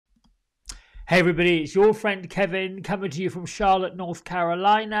Hey everybody, it's your friend Kevin coming to you from Charlotte, North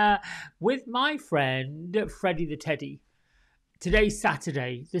Carolina with my friend Freddie the Teddy. Today's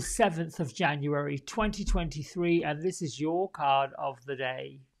Saturday, the 7th of January 2023, and this is your card of the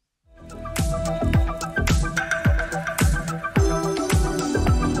day.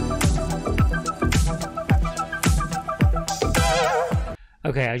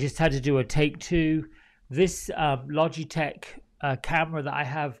 Okay, I just had to do a take two. This Logitech camera that I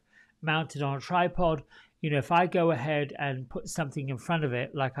have mounted on a tripod, if I go ahead and put something in front of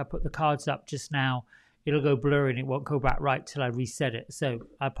it, like I put the cards up just now, it'll go blurry and it won't go back right till I reset it. So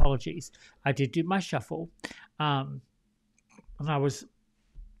apologies. I did do my shuffle. And I was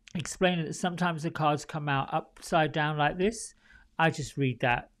explaining that sometimes the cards come out upside down like this. I just read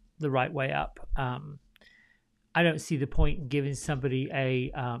that the right way up. I don't see the point in giving somebody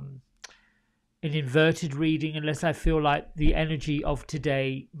an inverted reading unless I feel like the energy of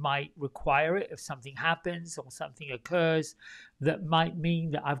today might require it. If something happens or something occurs that might mean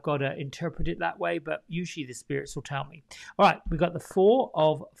that I've got to interpret it that way, but usually the spirits will tell me. All right, we got the Four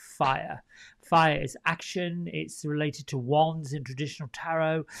of Fire. Fire is action. It's related to wands in traditional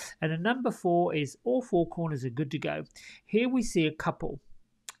tarot. And the number 4 is all four corners are good to go. Here we see a couple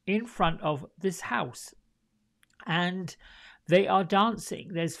in front of this house, and they are dancing.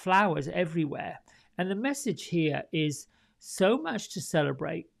 There's flowers everywhere. And the message here is so much to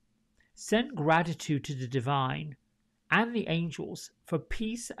celebrate. Send gratitude to the divine and the angels for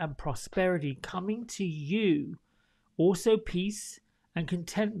peace and prosperity coming to you. Also peace and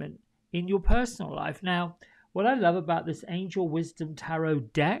contentment in your personal life. Now, what I love about this Angel Wisdom Tarot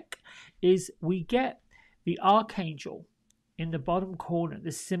deck is we get the Archangel in the bottom corner,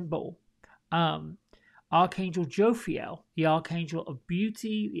 the symbol. Archangel Jophiel, the Archangel of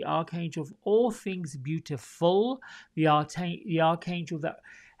Beauty, the Archangel of all things beautiful, the Archangel that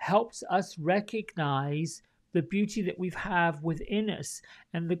helps us recognize the beauty that we have within us.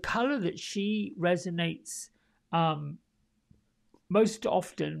 And the color that she resonates most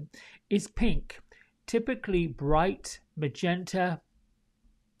often is pink, typically bright magenta.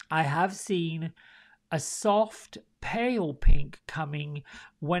 I have seen a soft pale pink coming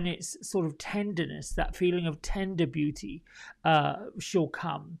when it's sort of tenderness, that feeling of tender beauty she'll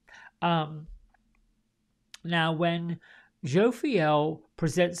come. Now, when Jophiel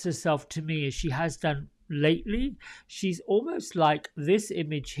presents herself to me, as she has done lately, she's almost like this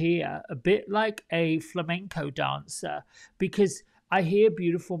image here, a bit like a flamenco dancer, because I hear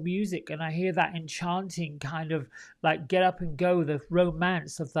beautiful music and I hear that enchanting kind of like get up and go, the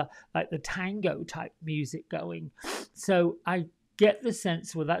romance of the tango type music going. So I get the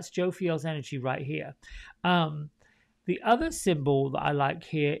sense, well, that's Jophiel's energy right here. The other symbol that I like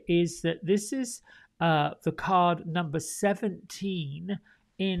here is that this is the card number 17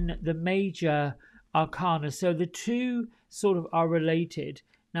 in the major arcana. So the two sort of are related.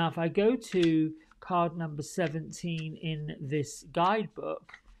 Now, if I go to card number 17 in this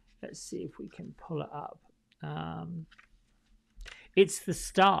guidebook, let's see if we can pull it up. It's the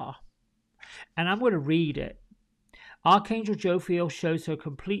Star, and I'm going to read it. Archangel Jophiel shows her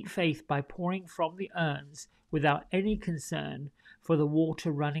complete faith by pouring from the urns without any concern for the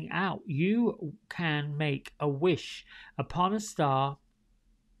water running out. You can make a wish upon a star,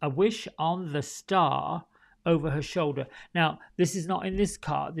 a wish on the star over her shoulder. Now, this is not in this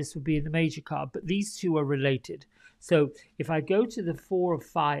card. This would be in the major card, but these two are related. So if I go to the Four of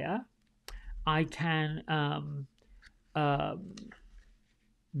Fire, I can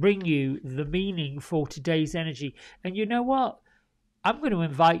bring you the meaning for today's energy. And you know what? I'm going to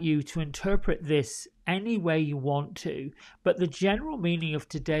invite you to interpret this any way you want to, but the general meaning of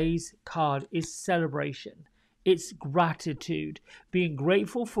today's card is celebration. It's gratitude, being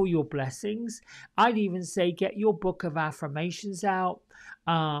grateful for your blessings. I'd even say get your book of affirmations out.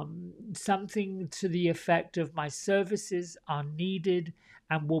 Something to the effect of my services are needed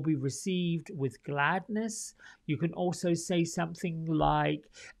and will be received with gladness. You can also say something like,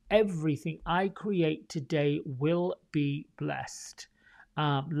 everything I create today will be blessed.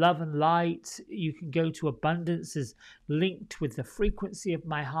 Love and light. You can go to abundance is linked with the frequency of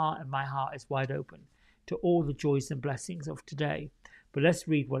my heart, and my heart is wide open to all the joys and blessings of today. But let's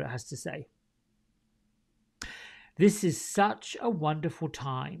read what it has to say. This is such a wonderful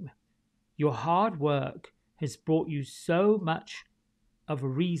time. Your hard work has brought you so much of a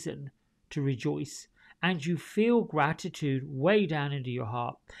reason to rejoice, and you feel gratitude way down into your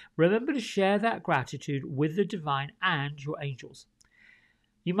heart. Remember to share that gratitude with the divine and your angels.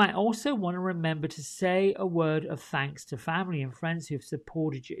 You might also want to remember to say a word of thanks to family and friends who have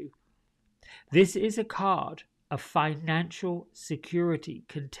supported you. This is a card of financial security,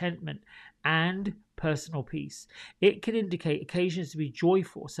 contentment, and personal peace. It can indicate occasions to be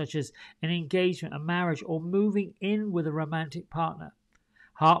joyful, such as an engagement, a marriage, or moving in with a romantic partner.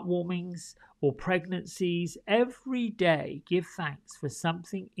 Heartwarmings or pregnancies. Every day, give thanks for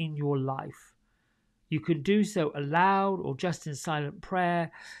something in your life. You can do so aloud or just in silent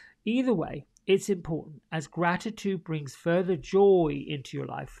prayer. Either way, it's important, as gratitude brings further joy into your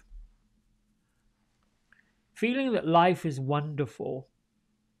life. Feeling that life is wonderful.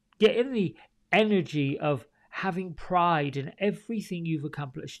 Get in the energy of having pride in everything you've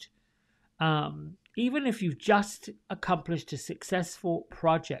accomplished. Even if you've just accomplished a successful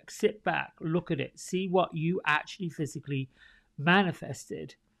project, sit back, look at it, see what you actually physically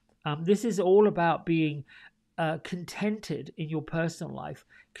manifested. This is all about being contented in your personal life,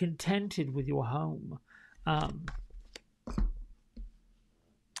 contented with your home. I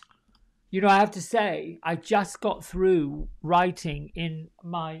have to say, I just got through writing in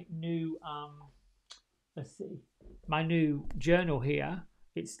my new, my new journal here.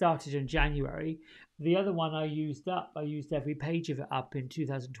 It started in January. The other one I used every page of it up in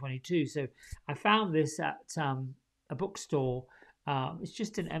 2022. So I found this at a bookstore. It's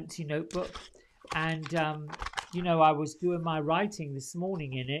just an empty notebook. And, I was doing my writing this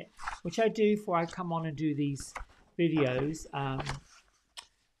morning in it, which I do before I come on and do these videos.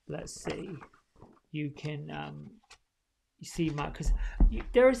 Let's see. You can see because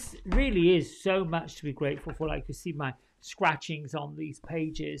there's really is so much to be grateful for. Like you see my scratchings on these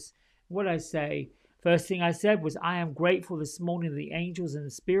pages. What I say, first thing I said was, I am grateful this morning that the angels and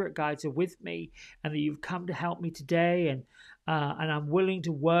the spirit guides are with me, and that you've come to help me today, and I'm willing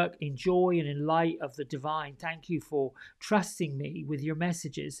to work in joy and in light of the divine. Thank you for trusting me with your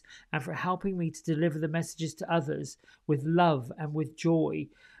messages and for helping me to deliver the messages to others with love and with joy.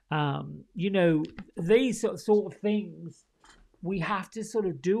 These sort of things, we have to sort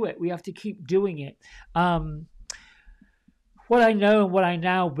of do it. We have to keep doing it. What I know and what I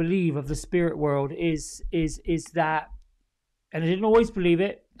now believe of the spirit world is that, and I didn't always believe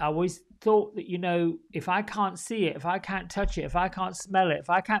it. I always thought that, if I can't see it, if I can't touch it, if I can't smell it, if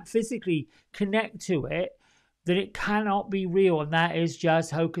I can't physically connect to it, then it cannot be real. And that is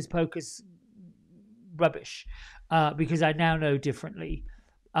just hocus pocus rubbish, because I now know differently.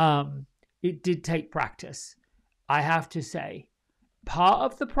 It did take practice. I have to say, part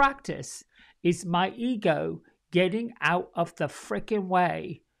of the practice is my ego getting out of the frickin'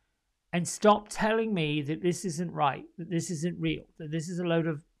 way and stop telling me that this isn't right, that this isn't real, that this is a load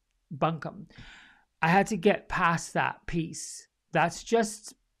of bunkum. I had to get past that piece. That's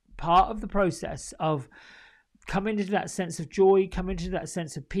just part of the process of coming into that sense of joy, coming into that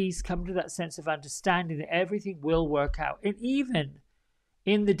sense of peace, coming to that sense of understanding that everything will work out. And even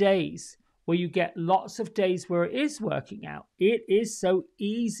in the days where you get lots of days where it is working out, it is so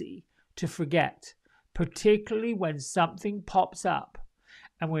easy to forget, particularly when something pops up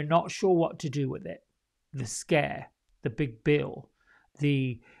and we're not sure what to do with it. The scare, the big bill,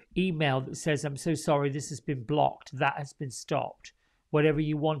 the email that says, I'm so sorry, this has been blocked, that has been stopped. Whatever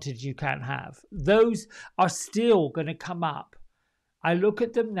you wanted, you can't have. Those are still going to come up. I look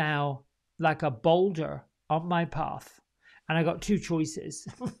at them now like a boulder on my path, and I got two choices.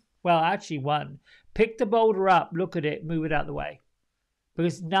 Well, actually one. Pick the boulder up, look at it, move it out of the way.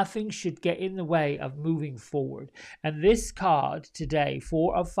 Because nothing should get in the way of moving forward. And this card today,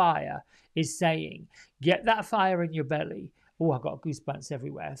 4 of Fire, is saying, get that fire in your belly. Oh, I've got goosebumps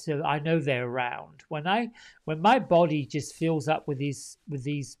everywhere. So I know they're around. When my body just fills up with these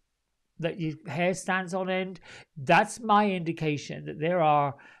that your hair stands on end, that's my indication that there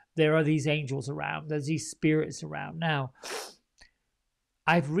are these angels around. There's these spirits around. Now,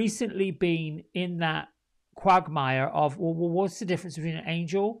 I've recently been in that quagmire of, well, what's the difference between an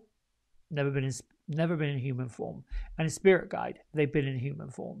angel, never been in human form, and a spirit guide, they've been in human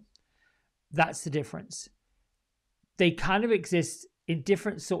form. That's the difference. They kind of exist in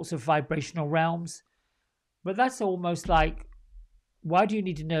different sorts of vibrational realms, but that's almost like, why do you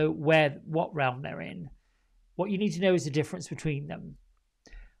need to know what realm they're in? What you need to know is the difference between them.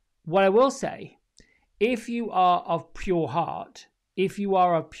 What I will say, if you are of pure heart, if you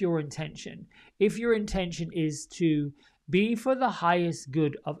are of pure intention, if your intention is to be for the highest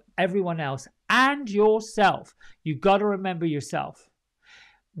good of everyone else and yourself, you got to remember yourself.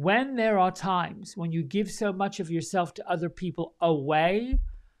 When there are times when you give so much of yourself to other people away,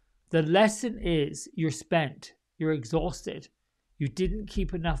 the lesson is you're spent, you're exhausted, you didn't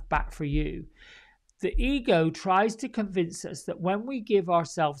keep enough back for you. The ego tries to convince us that when we give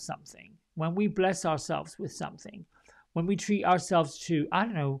ourselves something, when we bless ourselves with something, when we treat ourselves to,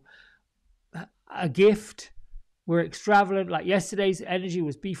 a gift, We're extravagant. Like yesterday's energy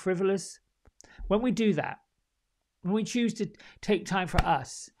was be frivolous. When we do that, when we choose to take time for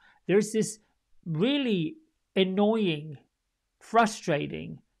us, there's this really annoying,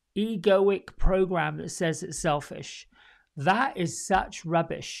 frustrating, egoic program that says it's selfish. That is such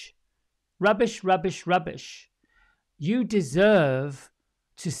rubbish. Rubbish, rubbish, rubbish. You deserve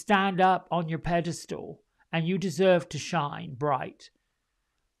to stand up on your pedestal and you deserve to shine bright,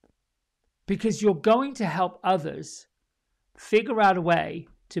 because you're going to help others figure out a way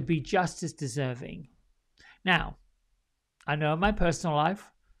to be just as deserving. Now, I know in my personal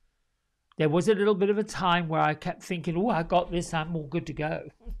life, there was a little bit of a time where I kept thinking, oh, I got this, I'm all good to go.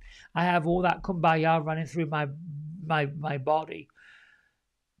 I have all that kumbaya running through my body.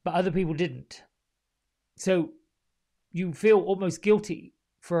 But other people didn't. So you feel almost guilty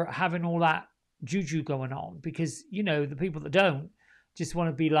for having all that juju going on, because, you know, the people that don't just want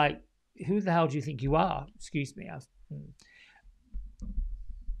to be like, who the hell do you think you are? Excuse me.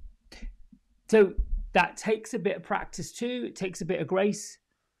 So that takes a bit of practice too. It takes a bit of grace,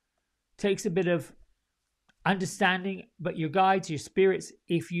 takes a bit of understanding. But your guides, your spirits,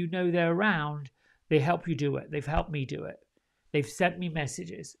 if you know they're around, they help you do it. They've helped me do it. They've sent me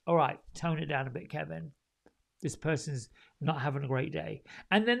messages. All right, tone it down a bit, Kevin. This person's not having a great day.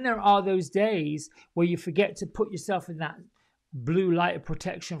 And then there are those days where you forget to put yourself in that blue light of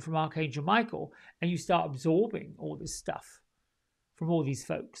protection from Archangel Michael, and you start absorbing all this stuff from all these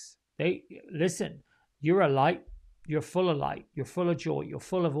folks. They listen, you're a light, you're full of light, you're full of joy, you're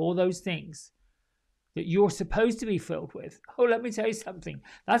full of all those things that you're supposed to be filled with. Oh, let me tell you something.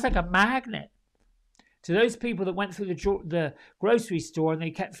 That's like a magnet. To those people that went through the grocery store and they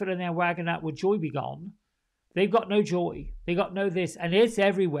kept filling their wagon up with joy be gone, they've got no joy. They got no this, and it's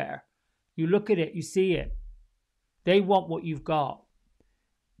everywhere. You look at it, you see it. They want what you've got.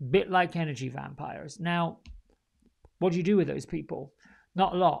 Bit like energy vampires. Now, what do you do with those people?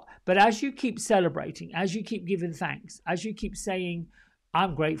 Not a lot. But as you keep celebrating, as you keep giving thanks, as you keep saying,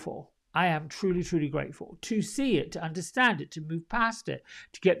 I'm grateful. I am truly, truly grateful to see it, to understand it, to move past it,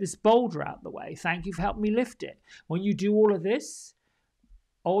 to get this boulder out of the way. Thank you for helping me lift it. When you do all of this,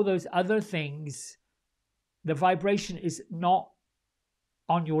 all those other things, the vibration is not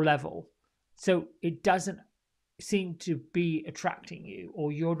on your level. So it doesn't seem to be attracting you,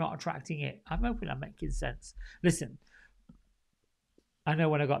 or you're not attracting it. I'm hoping I'm making sense. Listen, I know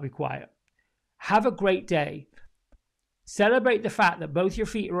when I got to be quiet. Have a great day. Celebrate the fact that both your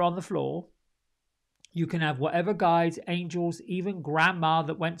feet are on the floor. You can have whatever guides, angels, even grandma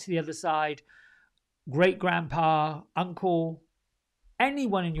that went to the other side, great grandpa, uncle,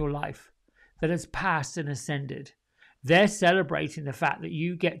 anyone in your life that has passed and ascended. They're celebrating the fact that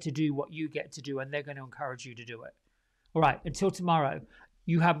you get to do what you get to do, and they're going to encourage you to do it. All right, until tomorrow,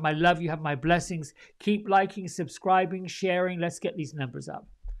 you have my love, you have my blessings. Keep liking, subscribing, sharing. Let's get these numbers up.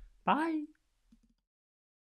 Bye.